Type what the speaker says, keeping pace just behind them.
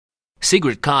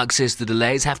Sigrid Kaag says the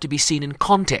delays have to be seen in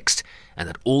context and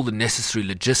that all the necessary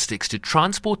logistics to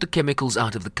transport the chemicals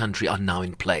out of the country are now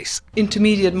in place.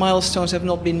 Intermediate milestones have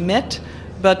not been met,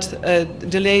 but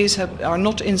delays are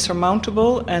not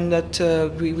insurmountable, and that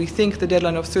we think the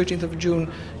deadline of 13th of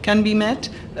June can be met.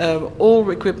 All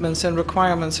equipments and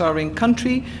requirements are in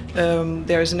country.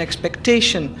 There is an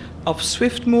expectation of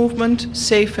swift movement,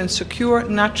 safe and secure,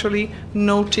 naturally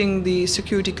noting the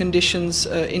security conditions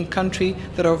in country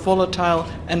that are volatile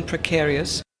and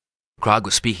precarious. Kaag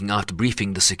was speaking after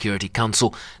briefing the Security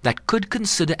Council that could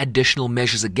consider additional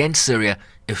measures against Syria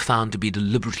if found to be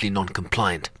deliberately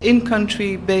non-compliant.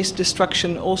 In-country based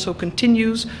destruction also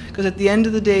continues, because at the end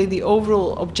of the day the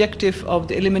overall objective of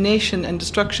the elimination and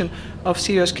destruction of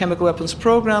Syria's chemical weapons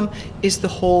program is the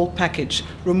whole package.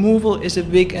 Removal is a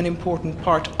big and important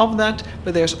part of that,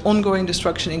 but there's ongoing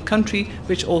destruction in country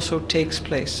which also takes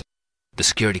place. The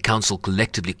Security Council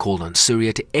collectively called on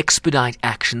Syria to expedite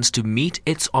actions to meet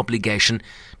its obligation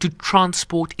to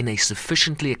transport in a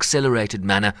sufficiently accelerated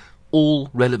manner all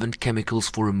relevant chemicals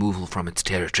for removal from its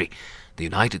territory. The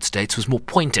United States was more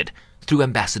pointed through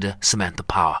Ambassador Samantha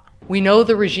Power. We know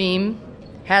the regime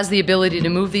has the ability to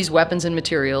move these weapons and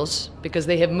materials because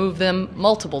they have moved them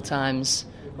multiple times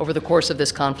over the course of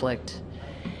this conflict.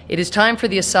 It is time for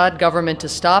the Assad government to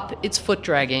stop its foot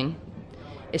dragging,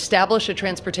 establish a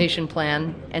transportation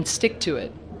plan, and stick to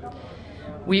it.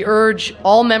 We urge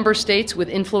all member states with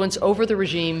influence over the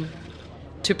regime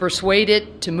to persuade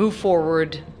it to move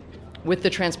forward with the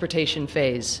transportation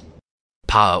phase.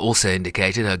 Power also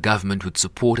indicated her government would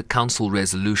support a council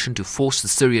resolution to force the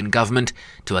Syrian government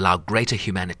to allow greater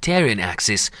humanitarian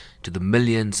access to the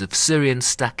millions of Syrians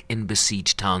stuck in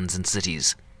besieged towns and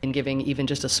cities. In giving even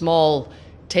just a small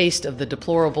taste of the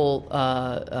deplorable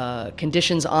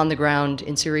conditions on the ground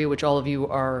in Syria, which all of you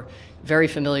are very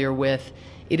familiar with,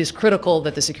 it is critical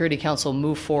that the Security Council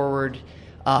move forward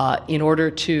in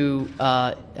order to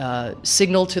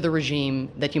signal to the regime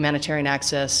that humanitarian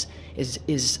access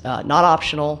is not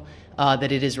optional,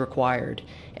 that it is required.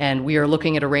 And we are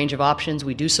looking at a range of options.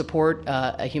 We do support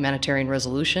a humanitarian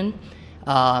resolution,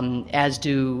 as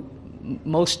do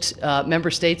most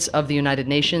member states of the United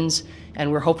Nations, and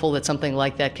we're hopeful that something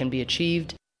like that can be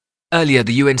achieved. Earlier,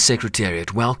 the UN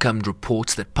Secretariat welcomed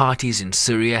reports that parties in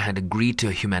Syria had agreed to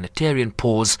a humanitarian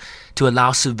pause to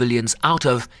allow civilians out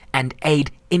of and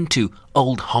aid into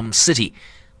Old Homs City,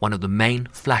 one of the main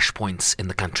flashpoints in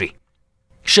the country.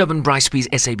 Sherman Bryceby's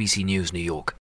SABC News, New York.